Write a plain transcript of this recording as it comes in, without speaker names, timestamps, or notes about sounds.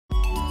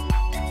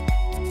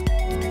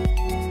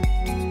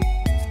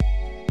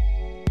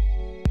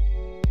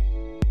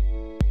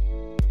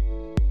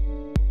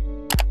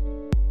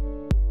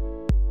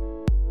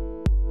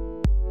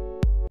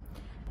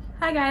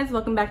Hi guys,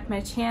 welcome back to my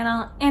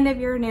channel, and if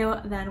you're new,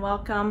 then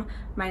welcome.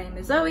 My name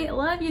is Zoe. A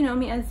lot of you know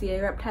me as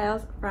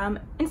𝘎𝙪𝙨𝙨 from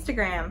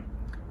Instagram,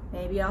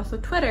 maybe also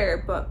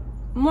Twitter, but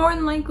more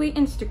than likely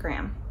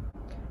Instagram.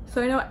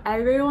 So I know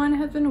everyone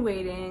has been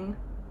waiting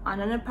on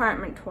an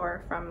apartment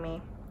tour from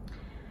me,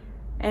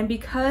 and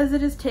because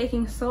it is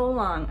taking so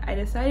long, I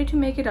decided to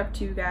make it up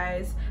to you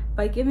guys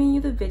by giving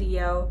you the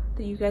video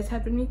that you guys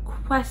have been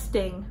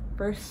requesting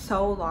for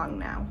so long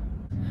now.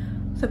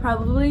 So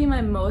probably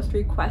my most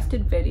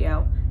requested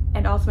video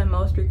and also my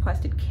most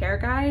requested care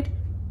guide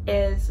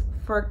is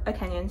for a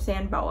Kenyan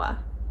sand boa.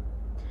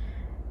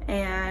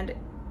 And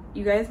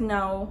you guys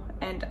know,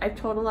 and I've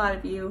told a lot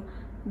of you,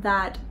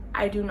 that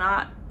I do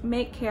not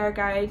make care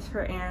guides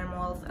for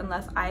animals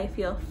unless I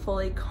feel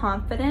fully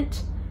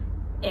confident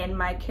in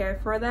my care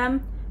for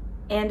them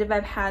and if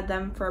I've had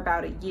them for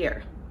about a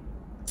year.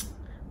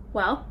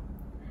 Well,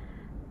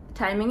 the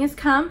timing has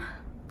come.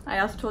 I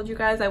also told you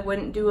guys I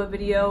wouldn't do a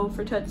video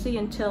for Tootsie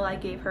until I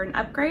gave her an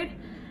upgrade.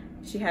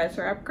 She has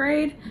her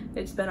upgrade.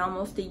 It's been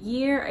almost a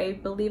year. I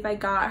believe I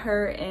got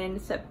her in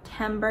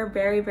September,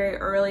 very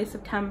early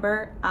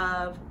September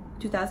of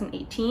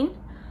 2018.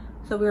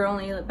 So we were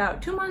only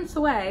about 2 months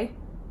away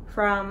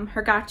from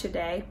her gotcha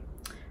day.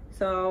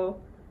 So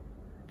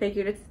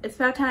figured it's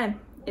about time.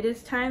 It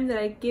is time that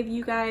I give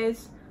you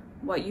guys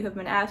what you have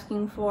been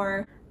asking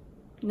for.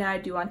 Now I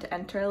do want to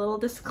enter a little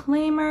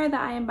disclaimer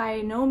that I am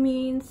by no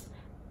means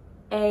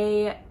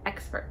an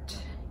expert.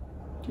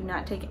 Do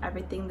not take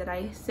everything that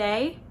I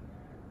say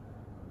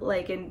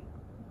and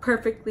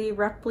perfectly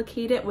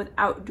replicate it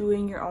without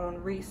doing your own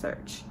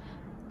research.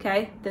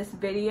 Okay, this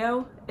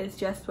video is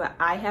just what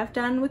I have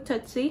done with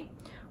Tootsie,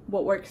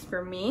 what works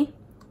for me,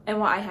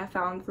 and what I have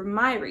found from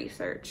my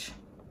research.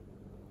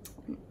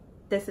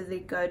 This is a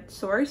good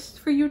source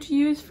for you to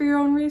use for your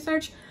own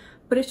research,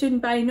 but it should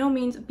by no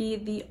means be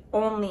the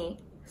only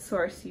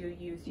source you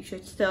use. You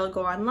should still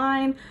go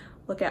online,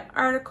 look at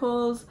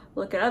articles,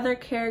 look at other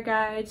care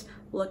guides,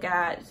 look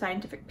at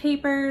scientific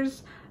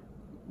papers,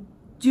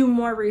 do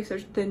more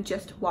research than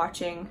just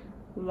watching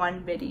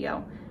one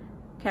video,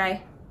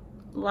 okay?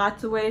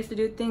 Lots of ways to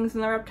do things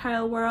in the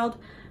reptile world.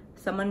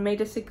 Someone may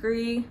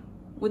disagree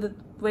with the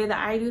way that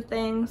I do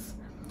things,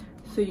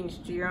 so you need to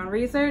do your own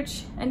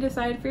research and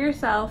decide for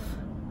yourself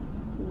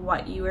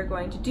what you are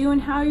going to do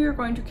and how you are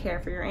going to care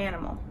for your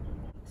animal.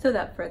 So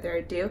without further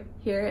ado,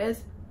 here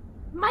is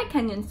my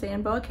Kenyan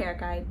sand boa care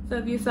guide. So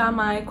if you saw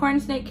my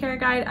corn snake care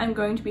guide, I'm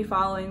going to be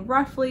following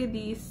roughly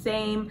the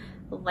same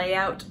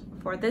layout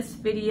for this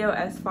video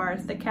as far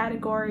as the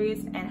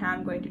categories and how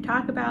I'm going to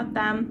talk about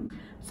them.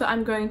 So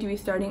I'm going to be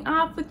starting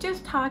off with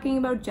just talking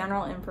about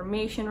general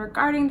information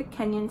regarding the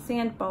Kenyan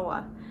sand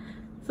boa.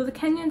 So the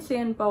Kenyan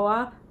sand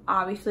boa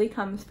obviously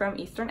comes from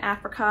Eastern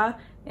Africa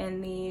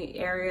in the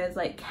areas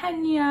like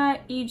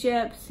Kenya,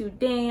 Egypt,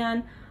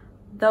 Sudan,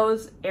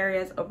 those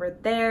areas over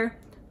there.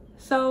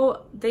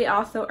 So they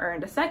also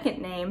earned a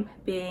second name,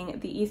 being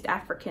the East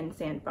African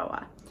sand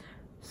boa.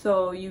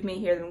 So you may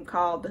hear them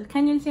called the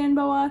Kenyan sand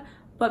boa,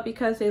 but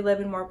because they live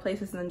in more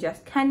places than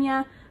just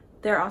Kenya,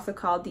 they're also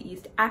called the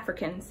East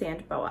African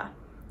sand boa.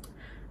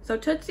 So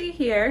Tootsie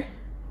here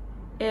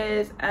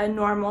is a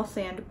normal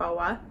sand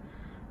boa.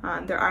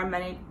 There are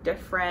many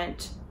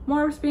different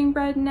morphs being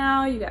bred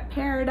now. You got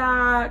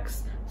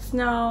paradox,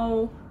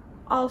 snow,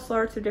 all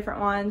sorts of different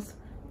ones.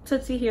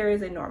 Tootsie here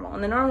is a normal,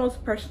 and the normals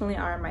personally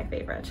are my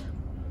favorite.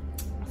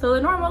 So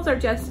the normals are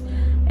just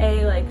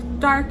a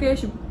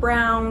darkish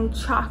brown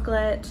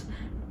chocolate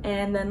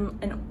and then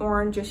an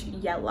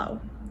orangish yellow.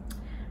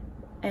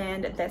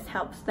 And this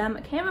helps them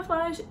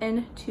camouflage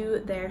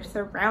into their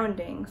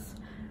surroundings.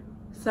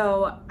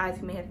 So as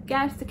you may have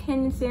guessed, the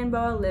Kenyan sand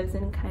boa lives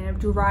in kind of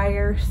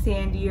drier,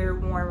 sandier,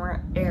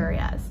 warmer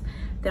areas.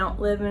 They don't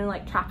live in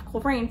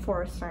tropical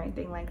rainforests or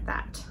anything like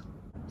that.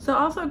 So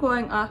also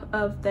going off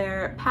of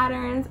their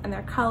patterns and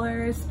their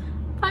colors,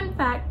 fun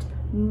fact,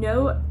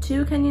 no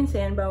two Kenyan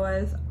sand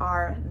boas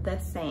are the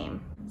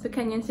same. So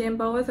Kenyan sand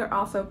boas are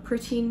also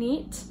pretty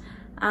neat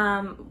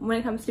when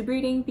it comes to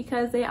breeding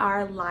because they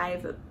are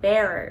live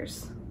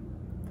bearers,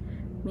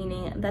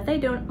 meaning that they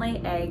don't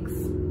lay eggs,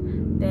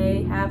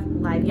 they have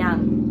live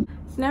young.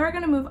 So now we're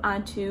going to move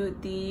on to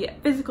the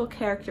physical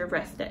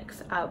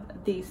characteristics of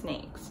these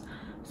snakes.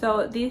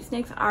 So these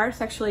snakes are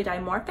sexually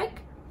dimorphic,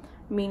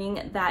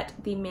 meaning that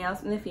the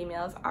males and the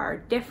females are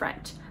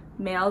different.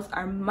 Males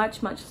are much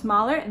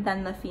smaller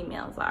than the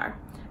females are.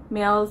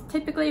 Males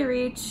typically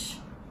reach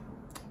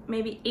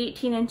maybe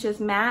 18 inches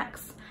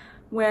max,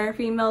 where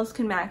females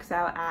can max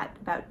out at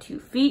about 2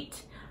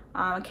 feet.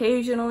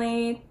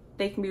 Occasionally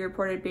they can be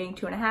reported being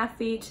 2.5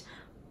 feet,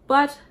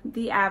 but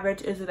the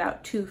average is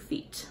about 2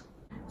 feet.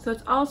 So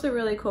what's also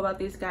really cool about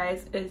these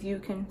guys is you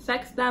can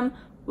sex them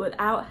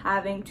without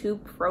having to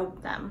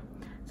probe them.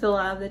 So a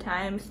lot of the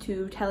times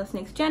to tell a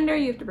snake's gender,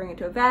 you have to bring it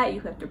to a vet,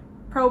 you have to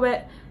probe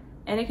it,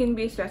 and it can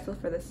be stressful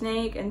for the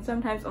snake, and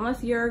sometimes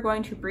unless you're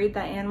going to breed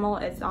that animal,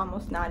 it's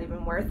almost not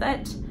even worth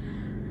it.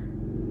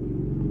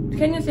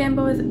 Kenyan sand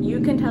boas,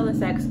 you can tell the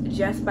sex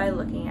just by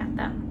looking at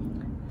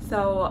them.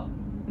 So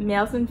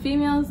males and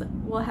females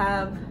will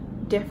have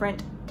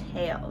different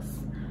tails.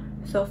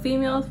 So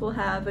females will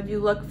have, if you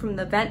look from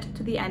the vent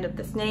to the end of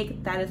the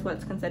snake, that is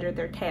what's considered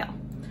their tail.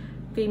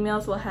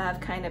 Females will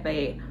have kind of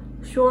a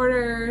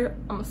shorter,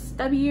 almost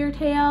stubbier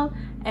tail,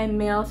 and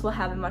males will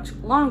have a much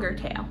longer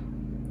tail.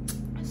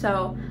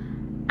 So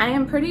I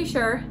am pretty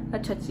sure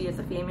that Tootsie is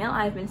a female.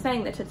 I've been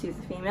saying that Tootsie is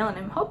a female, and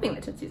I'm hoping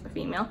that Tootsie is a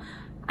female,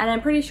 and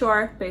I'm pretty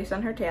sure, based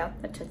on her tail,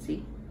 that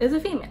Tootsie is a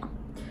female.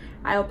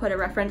 I will put a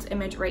reference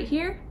image right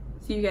here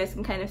so you guys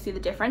can kind of see the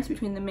difference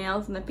between the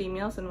males and the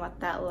females and what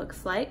that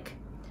looks like.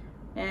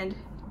 And,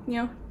 you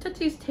know,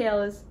 Tootsie's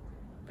tail is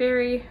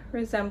very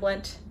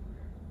resemblant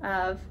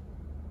of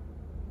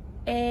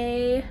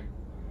a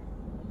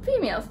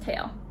female's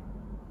tail.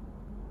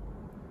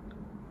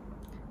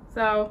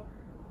 So,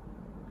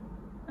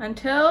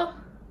 until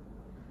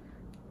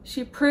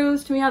she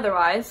proves to me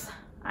otherwise,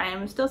 I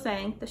am still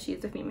saying that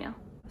she's a female.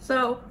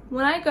 So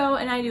when I go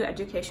and I do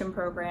education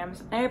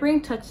programs and I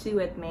bring Tootsie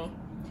with me,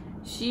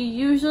 she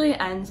usually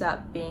ends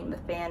up being the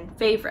fan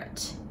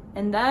favorite.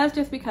 And that is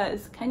just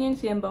because Kenyan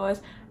sand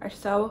boas are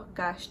so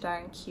gosh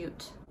darn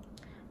cute.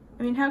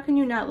 I mean, how can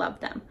you not love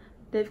them?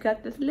 They've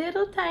got this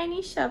little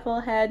tiny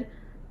shovel head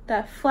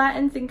that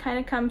flattens and kind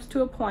of comes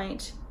to a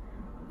point,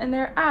 and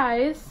their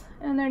eyes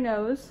and their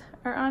nose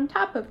are on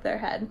top of their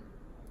head.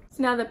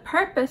 So now the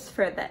purpose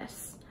for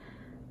this,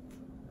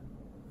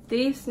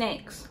 these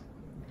snakes,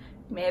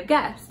 you may have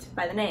guessed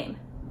by the name,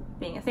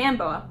 being a sand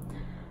boa,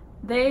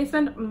 they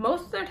spend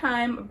most of their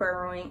time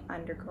burrowing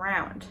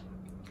underground.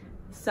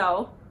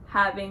 So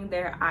having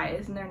their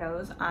eyes and their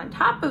nose on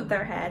top of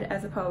their head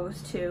as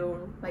opposed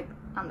to like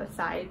on the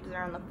sides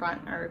or on the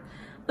front or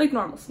like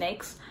normal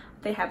snakes,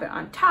 they have it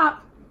on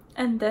top,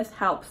 and this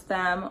helps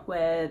them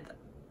with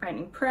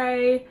finding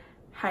prey,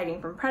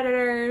 hiding from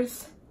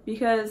predators,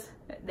 because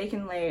they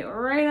can lay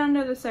right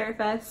under the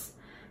surface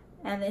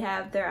and they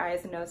have their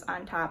eyes and nose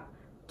on top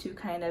to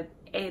kind of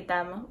aid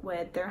them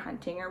with their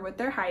hunting or with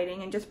their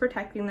hiding and just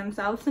protecting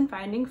themselves and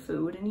finding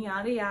food and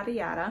yada yada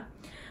yada.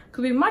 It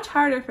could be much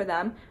harder for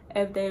them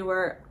if they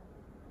were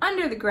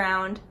under the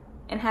ground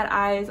and had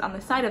eyes on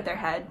the side of their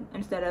head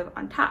instead of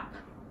on top,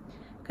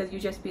 because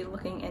you'd just be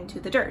looking into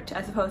the dirt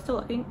as opposed to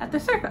looking at the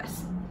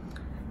surface.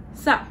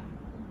 So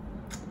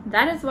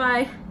that is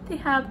why they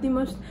have the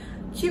most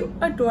cute,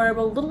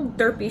 adorable little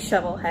derpy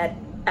shovel head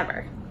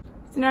ever.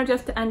 So now,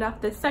 just to end off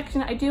this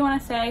section, I do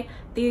want to say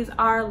these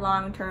are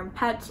long-term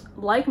pets.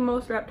 Like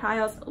most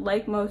reptiles,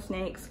 like most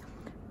snakes,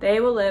 they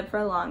will live for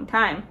a long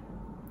time.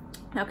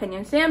 Now,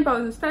 Kenyan sand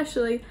boas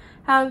especially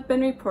have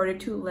been reported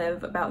to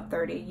live about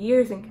 30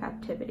 years in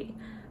captivity.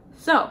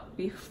 So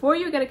before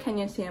you get a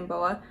Kenyan sand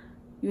boa,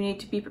 you need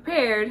to be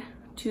prepared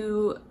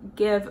to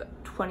give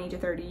 20 to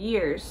 30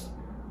 years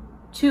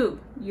to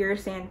your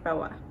sand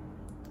boa,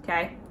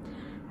 okay?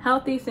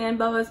 Healthy sand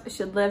boas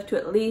should live to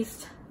at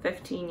least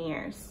 15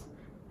 years.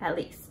 At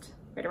least,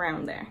 right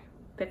around there,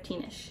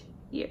 15-ish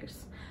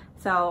years.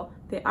 So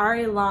they are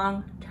a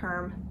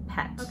long-term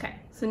pet. Okay,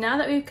 so now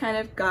that we've kind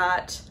of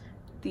got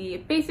the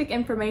basic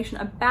information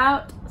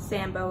about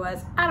sand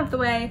boas out of the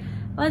way,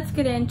 let's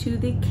get into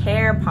the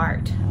care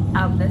part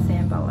of the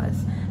sand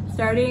boas,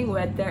 starting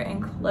with their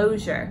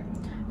enclosure.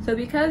 So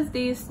because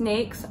these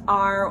snakes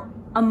are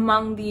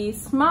among the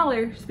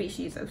smaller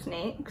species of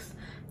snakes,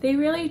 they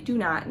really do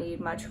not need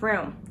much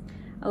room.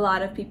 A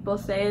lot of people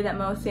say that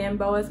most sand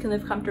boas can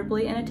live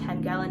comfortably in a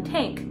 10-gallon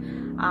tank,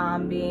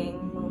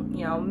 being,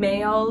 you know,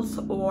 males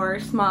or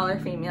smaller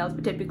females,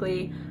 but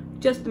typically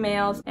just the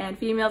males, and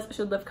females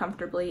should live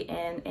comfortably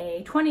in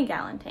a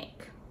 20-gallon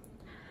tank.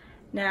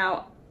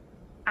 Now,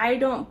 I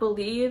don't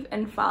believe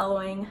in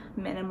following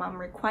minimum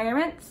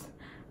requirements.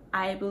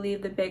 I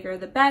believe the bigger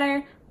the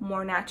better,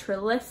 more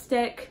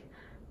naturalistic,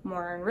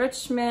 more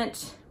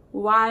enrichment.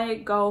 Why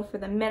go for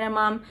the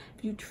minimum?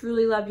 If you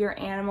truly love your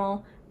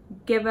animal,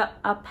 give it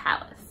a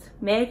palace.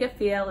 Make it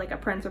feel like a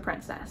prince or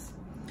princess.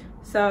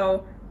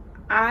 So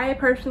I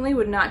personally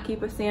would not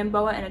keep a sand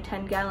boa in a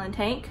 10-gallon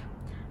tank.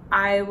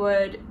 I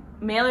would,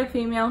 male or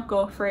female,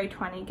 go for a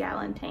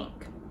 20-gallon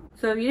tank.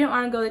 So if you didn't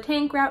want to go the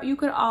tank route, you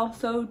could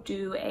also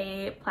do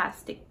a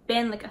plastic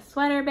bin, like a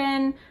sweater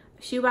bin,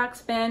 a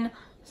shoebox bin,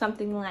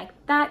 something like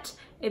that.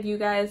 If you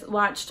guys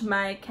watched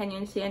my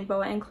Kenyan sand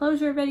boa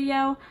enclosure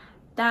video,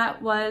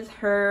 that was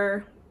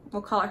her,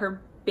 we'll call it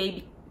her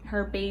baby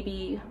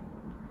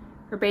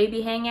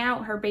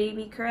hangout, her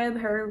baby crib,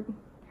 her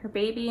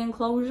baby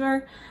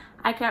enclosure.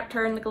 I kept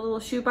her in like a little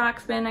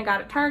shoebox bin I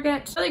got at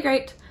Target. It's really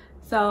great.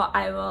 So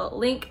I will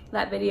link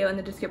that video in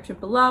the description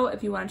below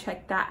if you want to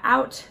check that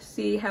out,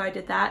 see how I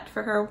did that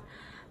for her.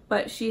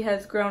 But she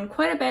has grown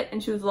quite a bit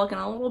and she was looking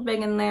a little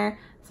big in there.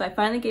 So I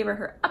finally gave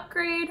her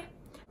upgrade.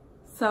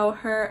 So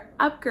her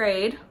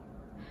upgrade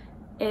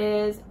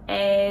is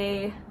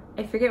a,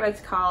 I forget what it's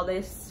called,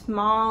 a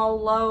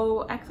small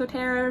low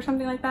exoterra or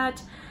something like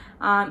that.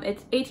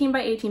 It's 18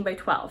 by 18 by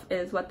 12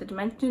 is what the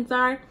dimensions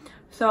are.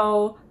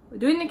 So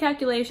doing the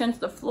calculations,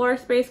 the floor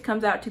space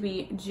comes out to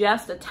be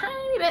just a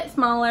tiny bit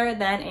smaller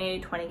than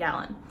a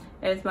 20-gallon.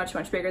 It is much,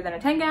 much bigger than a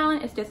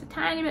 10-gallon. It's just a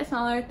tiny bit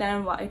smaller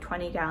than what a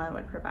 20-gallon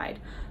would provide.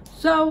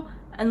 So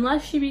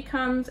unless she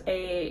becomes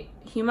a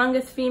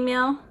humongous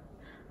female,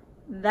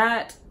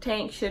 that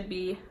tank should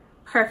be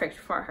perfect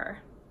for her.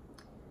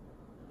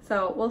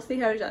 So we'll see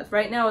how she does.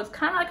 Right now it's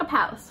kind of like a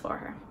palace for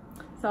her.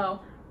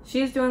 So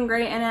she's doing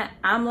great in it.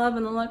 I'm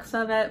loving the looks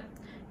of it.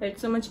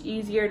 It's so much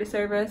easier to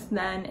service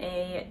than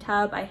a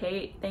tub. I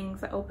hate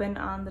things that open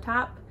on the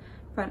top.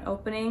 Front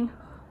opening.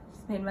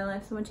 It's made my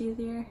life so much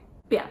easier.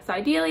 But yeah, so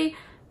ideally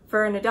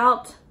for an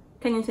adult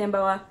Kenyan sand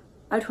boa,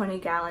 a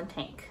 20-gallon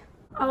tank.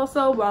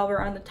 Also, while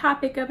we're on the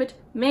topic of it,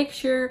 make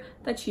sure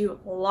that you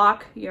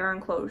lock your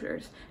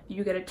enclosures. If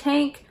you get a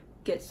tank,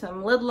 get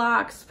some lid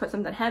locks, put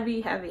something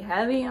heavy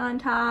on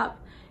top.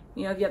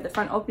 You know, if you have the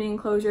front opening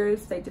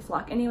enclosures, they just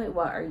lock anyway.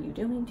 What are you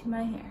doing to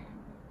my hair?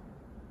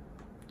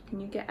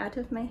 Can you get out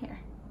of my hair?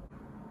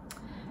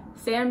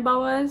 Sand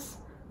boas,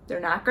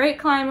 they're not great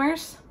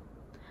climbers.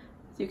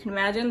 So you can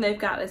imagine they've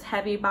got this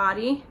heavy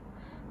body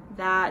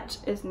that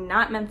is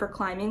not meant for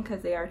climbing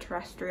because they are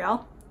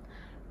terrestrial.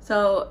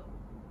 So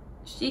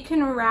she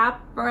can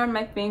wrap around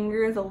my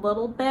fingers a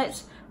little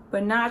bit,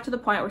 but not to the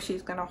point where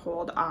she's gonna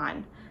hold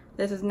on.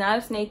 This is not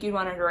a snake you'd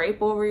want to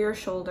drape over your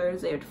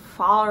shoulders. They would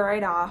fall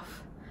right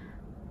off.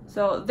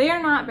 So they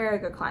are not very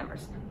good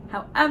climbers.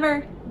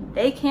 However,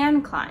 they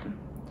can climb,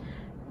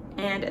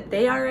 and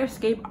they are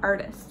escape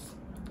artists.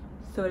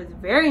 So it is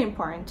very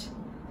important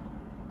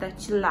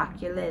that you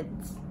lock your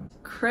lids.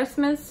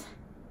 Christmas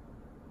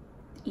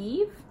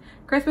Eve,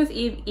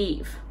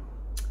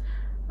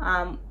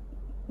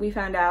 we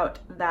found out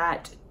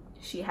that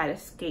she had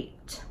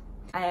escaped.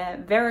 I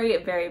am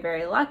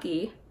very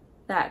lucky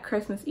that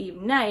Christmas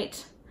Eve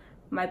night,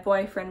 my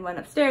boyfriend went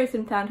upstairs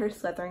and found her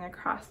slithering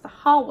across the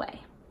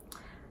hallway.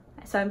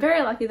 So I'm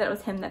very lucky that it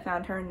was him that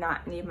found her,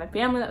 not any of my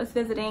family that was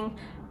visiting.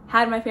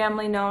 Had my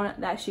family known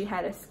that she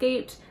had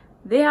escaped,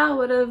 they all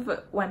would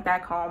have went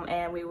back home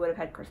and we would have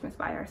had Christmas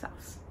by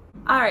ourselves.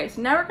 Alright,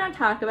 so now we're going to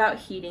talk about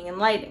heating and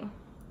lighting.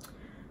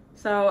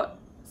 So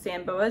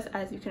sand boas,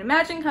 as you can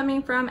imagine,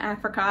 coming from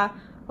Africa,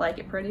 like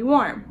it pretty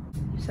warm.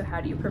 So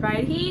how do you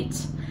provide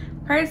heat?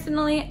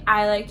 Personally,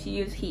 I like to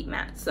use heat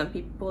mats. Some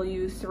people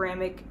use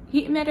ceramic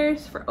heat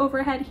emitters for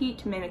overhead heat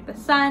to mimic the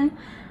sun.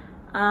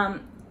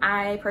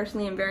 I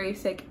personally am very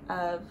sick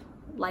of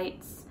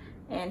lights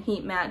and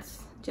heat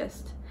mats.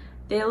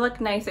 They look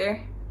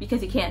nicer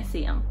because you can't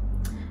see them.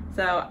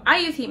 So I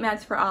use heat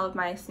mats for all of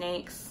my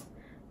snakes.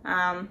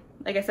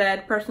 Like I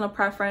said, personal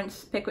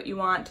preference, pick what you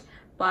want,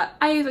 but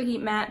I use a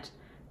heat mat.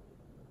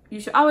 You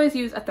should always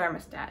use a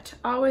thermostat.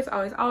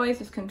 Always,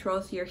 this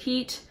controls your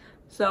heat.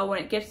 So when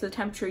it gets to the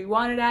temperature you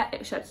want it at,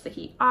 it shuts the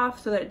heat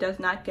off so that it does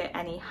not get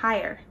any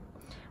higher.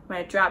 When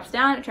it drops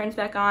down, it turns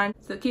back on,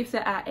 so it keeps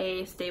it at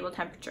a stable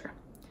temperature.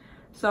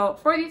 So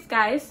for these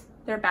guys,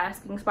 their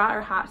basking spot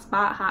or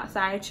hot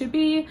side should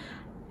be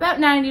about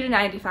 90 to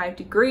 95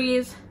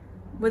 degrees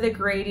with a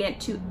gradient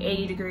to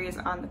 80 degrees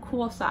on the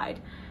cool side.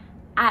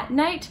 At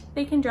night,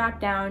 they can drop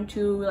down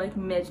to like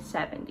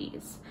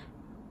mid-70s.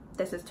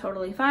 This is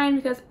totally fine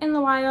because in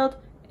the wild,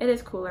 it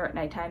is cooler at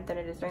nighttime than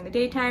it is during the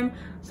daytime,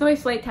 so a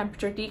slight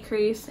temperature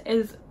decrease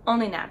is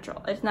only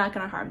natural. It's not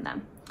going to harm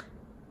them,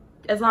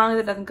 as long as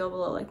it doesn't go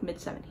below like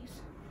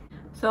mid-70s.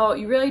 So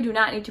you really do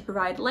not need to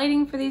provide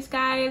lighting for these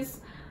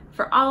guys.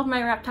 For all of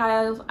my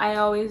reptiles, I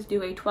always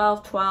do a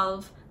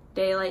 12-12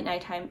 daylight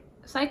nighttime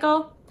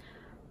cycle,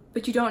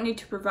 but you don't need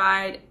to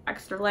provide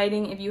extra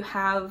lighting if you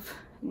have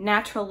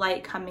natural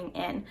light coming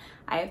in.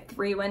 I have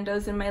 3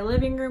 windows in my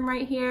living room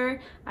right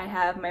here. I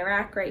have my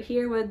rack right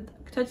here with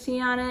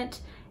Tootsie on it,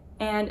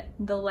 and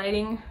the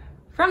lighting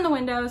from the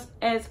windows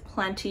is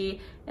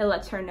plenty. It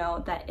lets her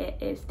know that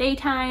it is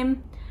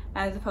daytime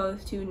as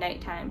opposed to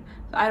nighttime.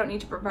 So I don't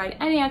need to provide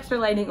any extra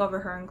lighting over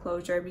her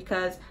enclosure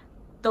because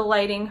the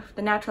lighting,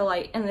 the natural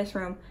light in this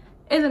room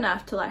is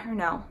enough to let her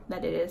know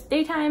that it is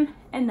daytime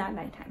and not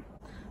nighttime.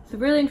 So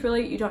really and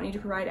truly, you don't need to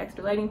provide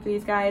extra lighting for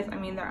these guys. I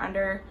mean, they're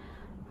under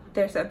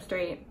their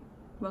substrate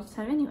most of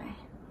the time anyway,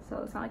 so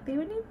it's not like they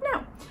would need to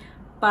know.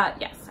 But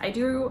yes, I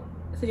do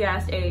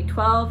suggest a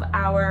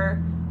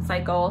 12-hour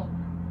cycle.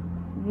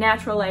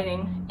 Natural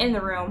lighting in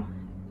the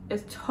room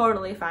is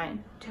totally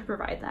fine to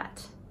provide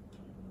that.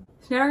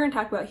 So now we're going to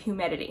talk about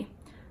humidity.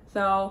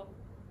 So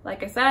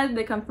like I said,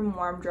 they come from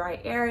warm, dry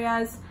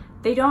areas.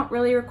 They don't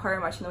really require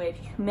much in the way of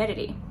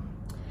humidity.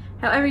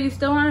 However, you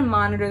still want to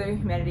monitor their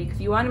humidity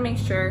because you want to make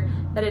sure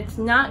that it's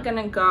not going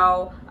to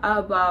go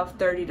above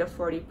 30 to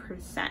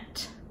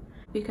 40%.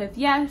 Because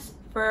yes,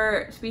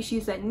 for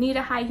species that need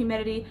a high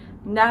humidity,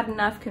 not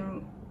enough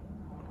can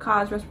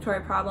cause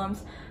respiratory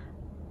problems,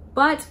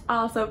 but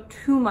also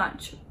too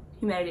much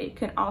humidity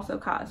can also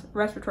cause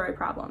respiratory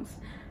problems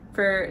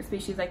for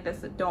species like this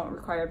that don't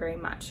require very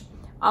much.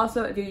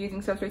 Also, if you're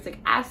using substrates like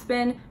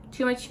aspen,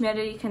 too much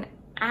humidity can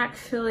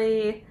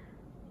actually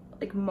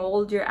like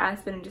mold your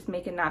aspen and just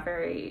make it not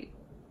very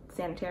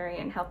sanitary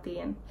and healthy,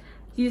 and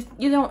you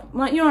don't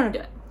want to do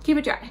it. Keep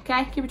it dry,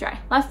 okay? Keep it dry.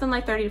 Less than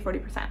like 30 to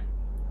 40%.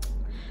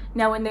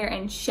 Now when they're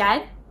in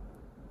shed,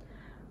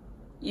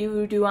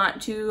 you do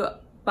want to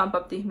bump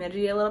up the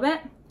humidity a little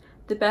bit.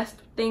 The best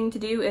thing to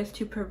do is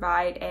to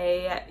provide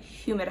a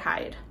humid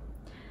hide.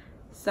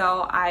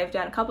 So I've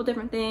done a couple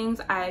different things.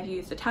 I've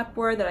used a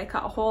Tupperware that I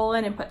cut a hole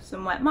in and put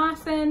some wet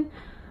moss in.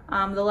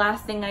 The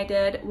last thing I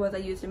did was I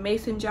used a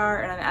mason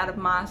jar and I'm out of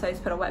moss, so I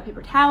just put a wet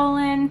paper towel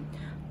in.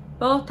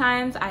 Both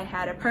times I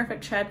had a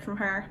perfect shed from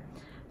her.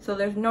 So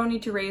there's no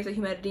need to raise the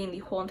humidity in the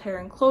whole entire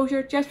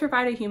enclosure. Just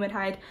provide a humid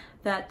hide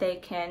that they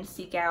can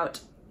seek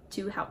out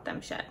to help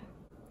them shed.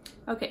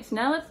 Okay, so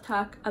now let's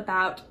talk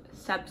about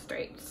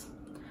substrates.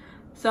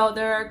 So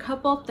there are a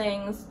couple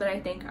things that I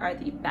think are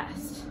the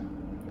best.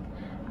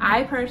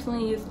 I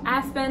personally use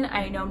aspen.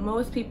 I know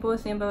most people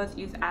with sand boas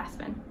use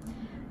aspen.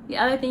 The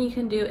other thing you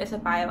can do is a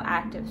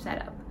bioactive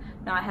setup.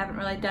 Now I haven't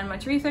really done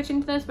much research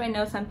into this, but I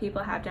know some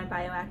people have done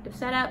bioactive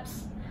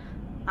setups.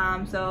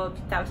 So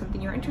if that was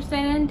something you're interested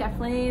in,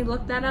 definitely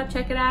look that up,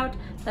 check it out.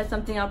 That's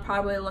something I'll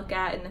probably look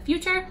at in the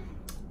future.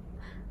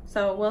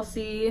 So we'll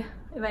see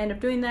if I end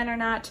up doing that or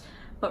not.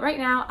 But right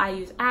now I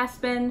use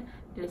aspen.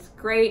 It is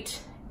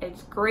great.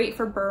 It's great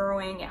for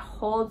burrowing. It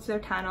holds their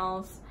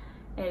tunnels.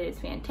 It is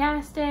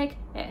fantastic.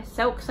 It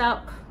soaks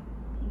up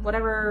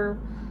whatever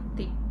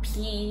they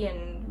pee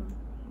and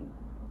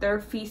their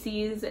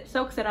feces. It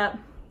soaks it up.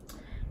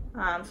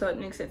 So it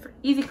makes it for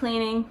easy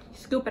cleaning. You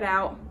scoop it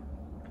out.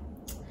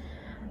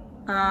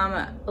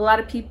 A lot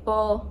of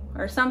people,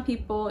 or some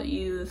people,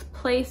 use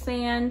play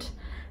sand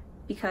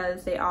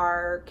because they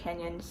are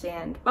Kenyan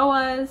sand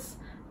boas.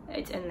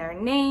 It's in their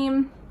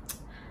name.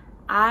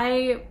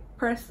 I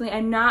personally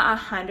am not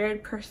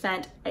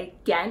 100%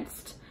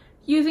 against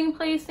using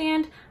play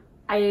sand.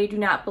 I do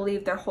not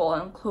believe their whole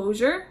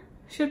enclosure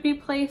should be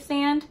play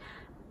sand.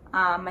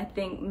 I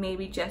think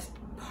maybe just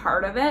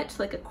part of it,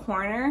 like a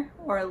corner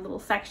or a little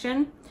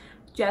section,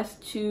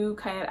 just to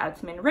kind of add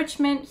some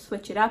enrichment,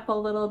 switch it up a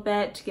little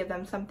bit, to give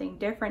them something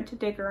different to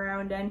dig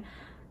around in.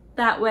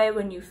 That way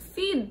when you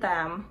feed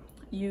them,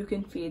 you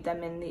can feed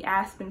them in the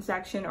aspen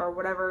section or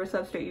whatever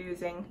substrate you're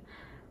using.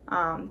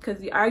 Because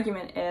the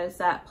argument is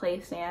that play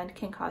sand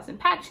can cause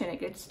impaction. It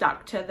gets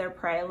stuck to their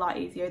prey a lot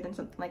easier than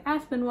something like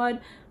aspen would,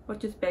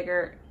 which is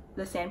bigger.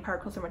 The sand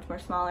particles are much more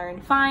smaller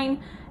and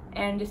fine,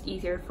 and just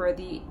easier for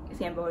the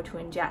sand boa to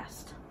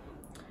ingest.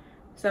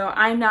 So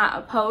I'm not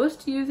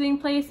opposed to using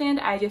play sand.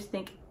 I just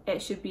think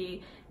it should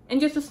be in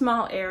just a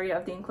small area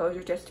of the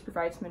enclosure, just to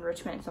provide some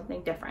enrichment and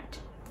something different.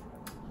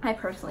 I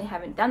personally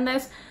haven't done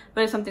this,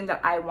 but it's something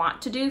that I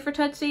want to do for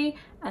Tootsie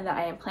and that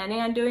I am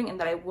planning on doing and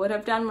that I would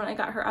have done when I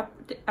got her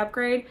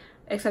upgrade,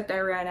 except I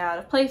ran out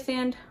of play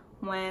sand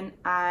when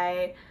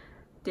I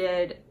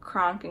did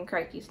Kronk and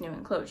Crikey's new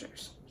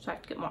enclosures, so I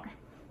have to get more.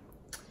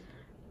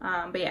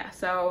 But yeah,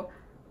 so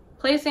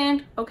play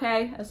sand,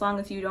 okay, as long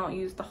as you don't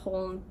use the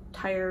whole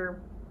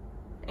entire,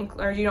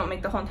 or you don't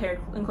make the whole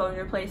entire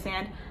enclosure play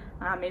sand.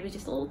 Maybe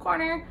just a little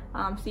corner,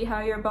 see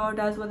how your boa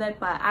does with it,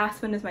 but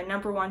aspen is my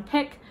 #1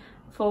 pick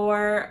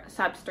for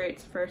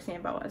substrates for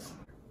sand boas.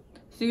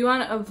 So you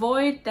want to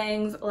avoid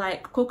things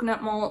like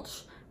coconut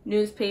mulch,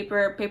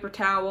 newspaper, paper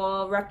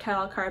towel,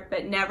 reptile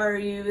carpet. Never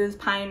use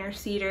pine or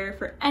cedar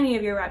for any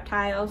of your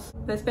reptiles.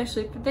 But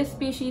especially for this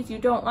species, you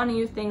don't want to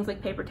use things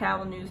like paper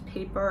towel,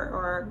 newspaper,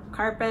 or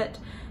carpet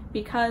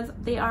because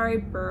they are a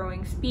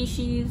burrowing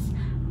species.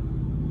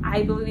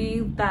 I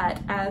believe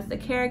that as the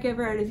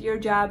caregiver, it is your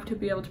job to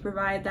be able to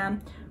provide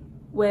them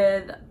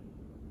with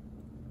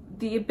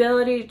the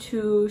ability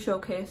to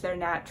showcase their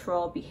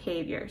natural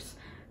behaviors.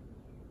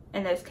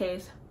 In this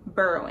case,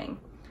 burrowing.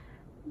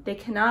 They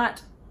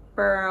cannot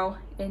burrow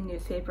in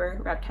newspaper,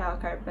 reptile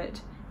carpet,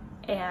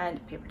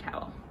 and paper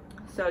towel.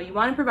 So you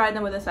want to provide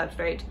them with a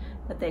substrate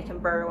that they can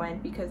burrow in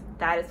because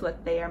that is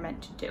what they are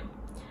meant to do.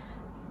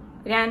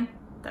 Again,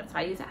 that's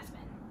why I use aspen.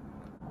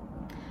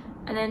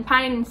 And then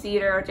pine and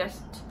cedar are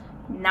just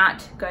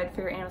not good for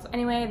your animals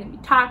anyway. They'd be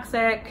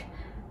toxic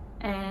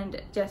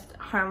and just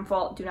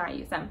harmful. Do not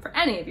use them for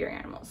any of your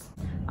animals.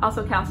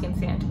 Also calcium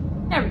sand.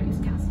 Never use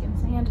calcium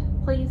sand.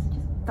 Please,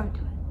 just don't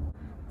do it.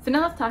 So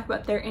now let's talk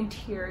about their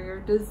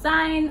interior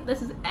design.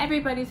 This is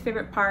everybody's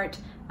favorite part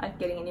of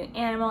getting a new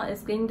animal,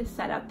 is getting to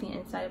set up the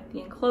inside of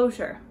the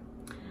enclosure.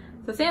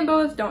 So sand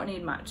boas don't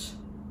need much,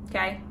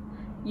 okay?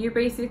 You're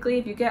basically,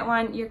 if you get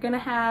one, you're gonna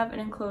have an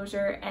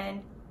enclosure,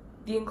 and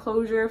the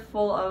enclosure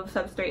full of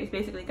substrate is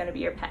basically gonna be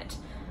your pet.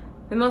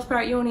 For the most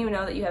part, you won't even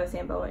know that you have a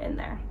sand boa in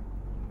there.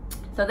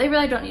 So they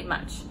really don't need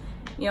much.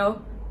 You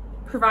know,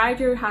 provide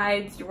your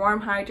hides, your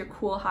warm hide, your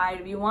cool hide.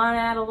 If you want to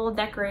add a little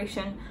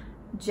decoration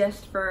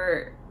just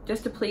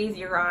to please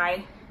your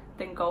eye,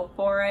 then go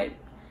for it.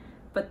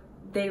 But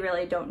they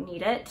really don't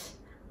need it.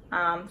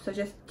 So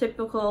just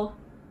typical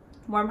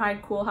warm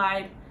hide, cool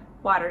hide,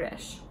 water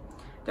dish.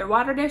 Their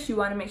water dish, you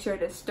want to make sure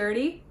it is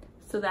sturdy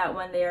so that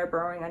when they are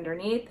burrowing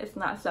underneath, it's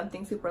not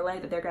something super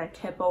light that they're going to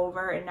tip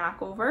over and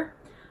knock over.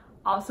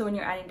 Also, when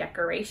you're adding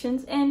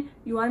decorations in,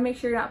 you want to make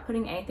sure you're not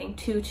putting anything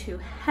too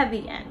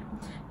heavy in,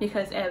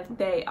 because if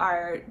they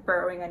are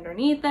burrowing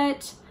underneath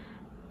it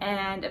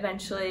and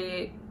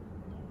eventually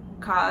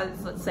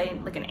cause, let's say,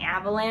 like an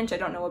avalanche, I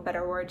don't know what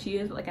better word to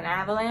use, but like an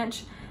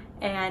avalanche,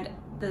 and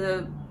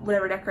the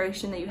whatever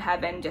decoration that you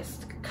have in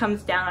just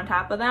comes down on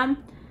top of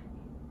them,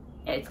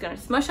 it's going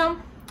to smush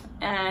them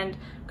and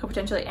could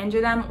potentially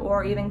injure them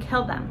or even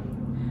kill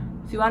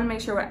them. So you want to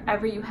make sure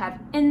whatever you have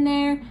in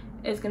there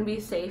is going to be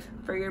safe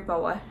for your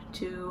boa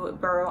to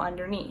burrow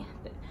underneath.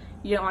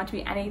 You don't want to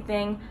be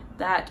anything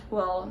that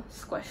will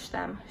squish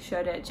them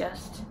should it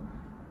just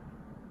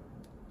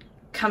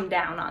come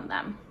down on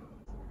them.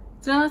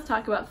 So now let's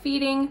talk about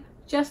feeding.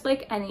 Just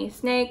like any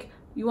snake,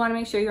 you want to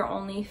make sure you're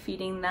only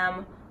feeding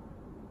them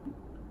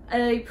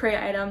a prey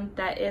item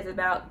that is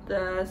about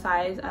the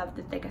size of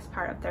the thickest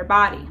part of their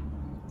body.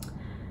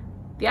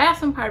 The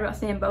awesome part about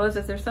sand boas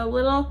is they're so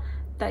little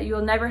that you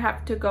will never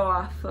have to go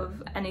off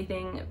of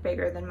anything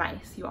bigger than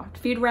mice. You won't have to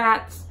feed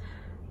rats.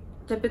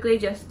 Typically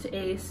just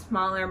a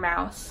smaller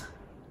mouse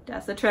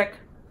does the trick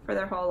for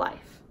their whole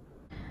life.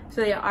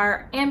 So they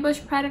are ambush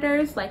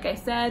predators. Like I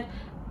said,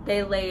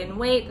 they lay in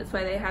wait. That's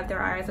why they have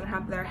their eyes on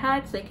top of their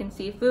heads. They can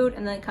see food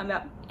and then come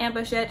up,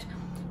 ambush it.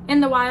 In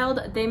the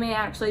wild, they may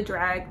actually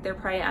drag their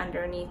prey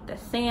underneath the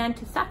sand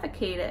to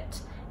suffocate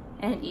it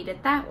and eat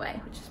it that way,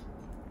 which is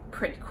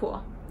pretty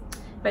cool,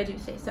 if I do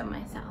say so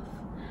myself.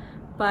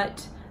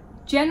 But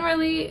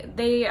generally,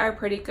 they are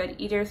pretty good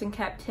eaters in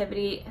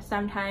captivity.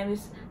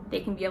 Sometimes they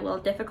can be a little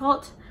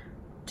difficult.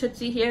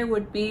 Tootsie here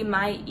would be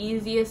my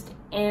easiest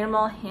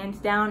animal, hands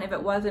down, if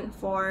it wasn't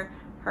for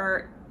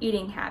her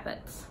eating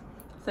habits.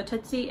 So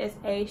Tootsie is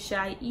a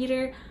shy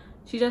eater.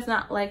 She does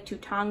not like to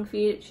tongue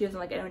feed. She doesn't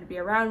like anyone to be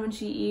around when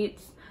she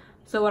eats.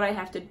 So what I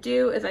have to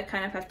do is I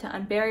kind of have to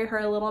unbury her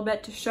a little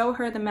bit to show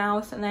her the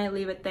mouse, and then I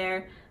leave it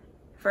there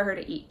for her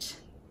to eat.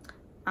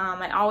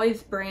 I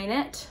always brain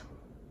it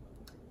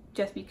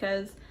just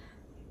because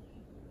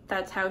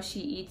that's how she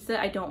eats it.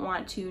 I don't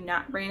want to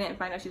not brain it and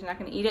find out she's not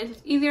going to eat it.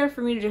 It's easier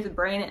for me to just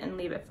brain it and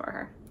leave it for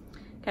her.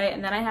 Okay,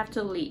 and then I have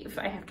to leave.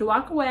 I have to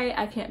walk away.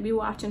 I can't be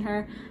watching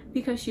her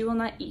because she will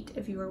not eat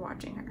if you are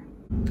watching her.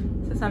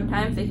 So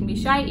sometimes they can be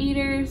shy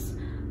eaters.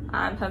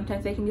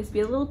 Sometimes they can just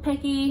be a little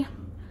picky.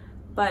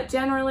 But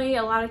generally,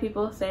 a lot of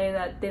people say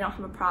that they don't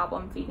have a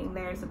problem feeding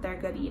theirs, that they're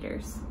good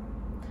eaters.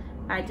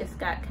 I just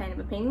got kind of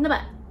a pain in the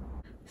butt.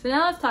 So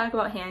now let's talk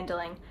about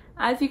handling.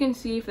 As you can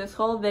see, for this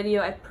whole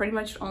video, I've pretty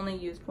much only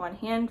used one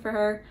hand for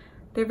her.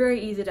 They're very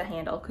easy to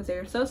handle because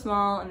they're so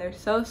small and they're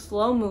so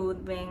slow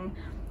moving.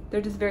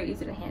 They're just very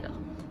easy to handle.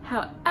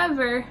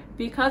 However,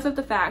 because of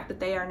the fact that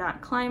they are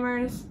not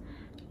climbers,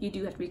 you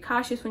do have to be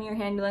cautious when you're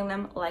handling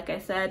them, like I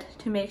said,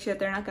 to make sure that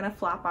they're not going to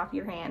flop off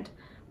your hand.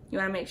 You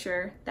want to make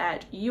sure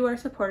that you are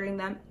supporting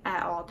them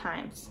at all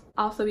times.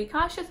 Also be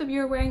cautious if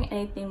you're wearing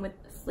anything with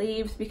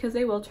sleeves because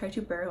they will try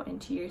to burrow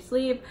into your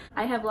sleeve.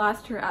 I have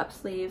lost her up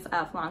sleeves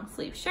of long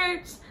sleeve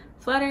shirts,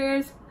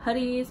 sweaters,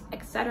 hoodies,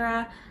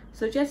 etc.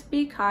 So just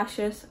be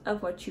cautious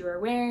of what you are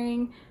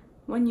wearing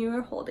when you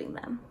are holding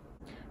them.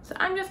 So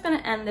I'm just going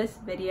to end this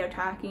video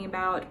talking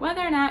about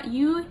whether or not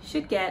you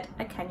should get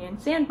a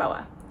Kenyan sand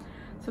boa.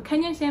 So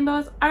Kenyan sand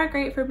boas are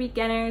great for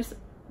beginners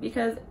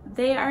because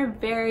they are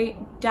very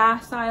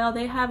docile.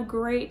 They have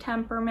great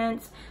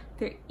temperaments.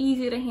 They're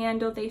easy to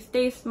handle. They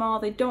stay small.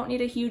 They don't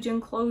need a huge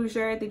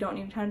enclosure. They don't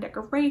need a ton of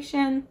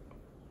decoration.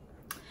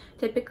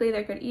 Typically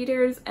they're good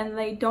eaters and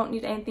they don't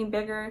need anything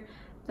bigger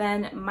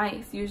than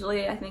mice.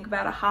 Usually I think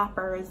about a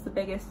hopper is the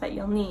biggest that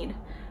you'll need.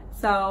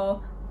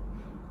 So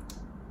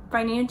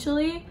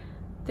financially,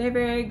 they're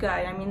very good.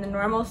 I mean, the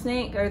normal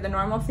snake or the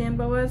normal sand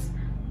boas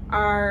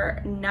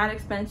are not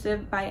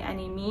expensive by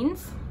any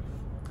means.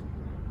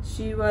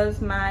 She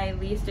was my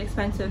least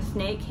expensive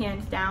snake,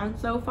 hands down,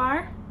 so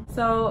far.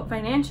 So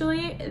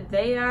financially,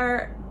 they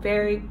are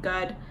very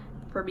good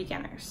for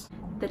beginners.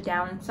 The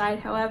downside,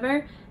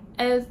 however,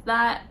 is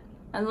that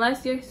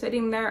unless you're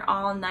sitting there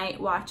all night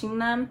watching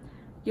them,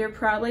 you're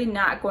probably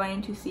not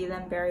going to see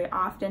them very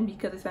often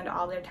because they spend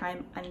all their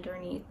time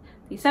underneath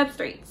the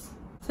substrates.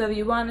 So if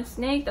you want a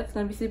snake that's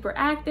going to be super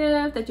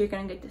active, that you're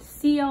going to get to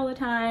see all the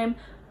time,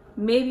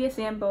 maybe a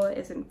sand boa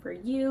isn't for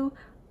you.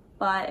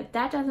 But if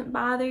that doesn't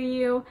bother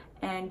you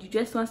and you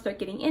just want to start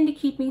getting into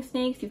keeping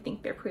snakes, you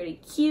think they're pretty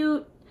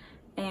cute,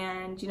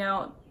 and you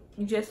know,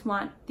 you just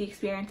want the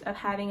experience of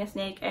having a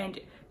snake and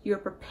you're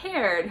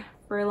prepared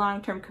for a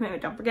long-term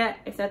commitment. Don't forget,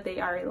 I said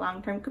they are a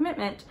long-term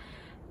commitment.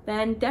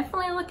 Then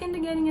definitely look into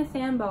getting a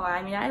sand boa.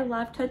 I mean, I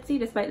love Tootsie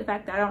despite the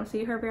fact that I don't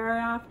see her very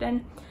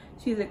often.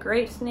 She's a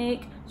great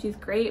snake. She's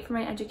great for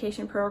my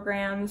education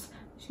programs.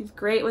 She's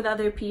great with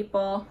other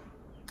people,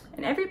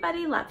 and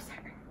everybody loves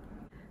her.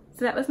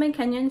 So that was my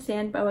Kenyan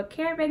sand boa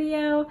care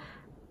video.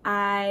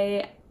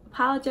 I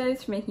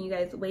apologize for making you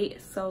guys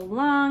wait so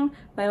long,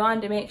 but I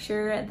wanted to make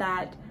sure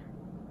that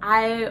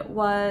I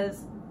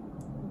was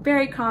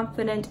very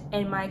confident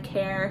in my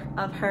care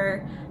of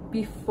her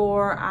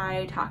before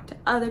I talked to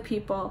other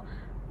people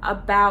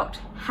about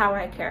how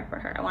I care for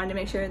her. I wanted to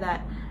make sure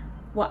that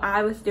what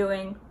I was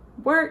doing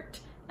worked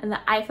and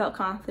that I felt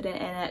confident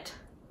in it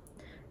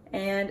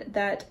and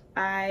that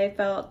I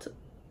felt,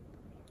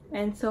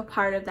 and so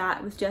part of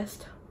that was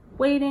just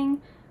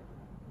waiting,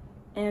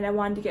 and I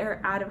wanted to get her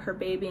out of her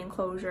baby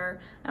enclosure.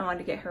 I wanted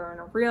to get her in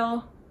a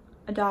real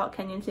adult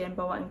Kenyan sand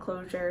boa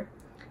enclosure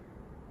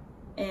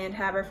and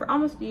have her for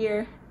almost a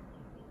year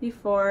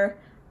before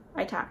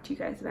I talked to you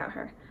guys about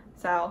her.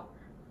 So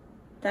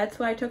that's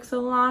why it took so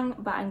long,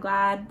 but I'm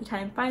glad the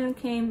time finally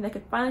came that I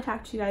could finally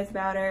talk to you guys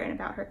about her and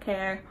about her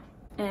care,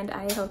 and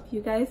I hope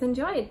you guys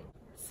enjoyed.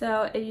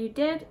 So if you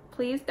did,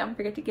 please don't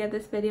forget to give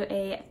this video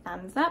a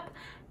thumbs up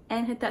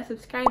and hit that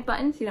subscribe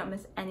button so you don't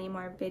miss any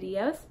more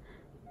videos.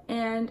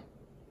 And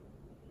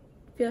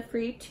feel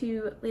free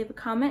to leave a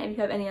comment if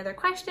you have any other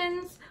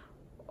questions,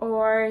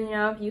 or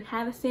if you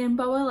have a sand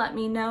boa, let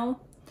me know.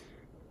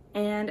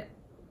 And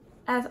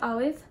as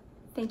always,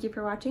 thank you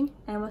for watching,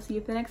 and we'll see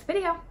you for the next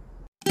video.